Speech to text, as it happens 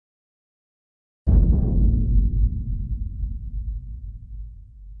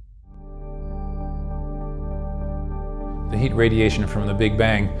heat radiation from the Big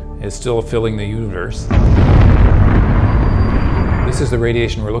Bang is still filling the universe. This is the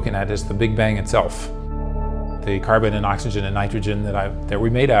radiation we're looking at, is the Big Bang itself. The carbon and oxygen and nitrogen that we're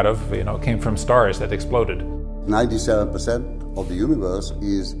made out of, came from stars that exploded. 97% of the universe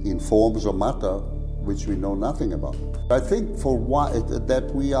is in forms of matter which we know nothing about. I think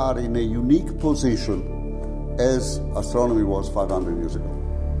that we are in a unique position as astronomy was 500 years ago.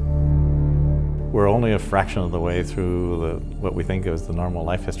 We're only a fraction of the way through what we think is the normal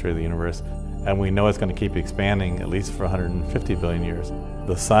life history of the universe, and we know it's going to keep expanding at least for 150 billion years.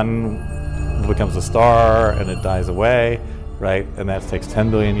 The sun becomes a star and it dies away, right? And that takes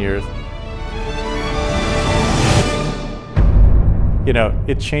 10 billion years.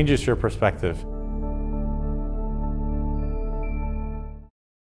 It changes your perspective.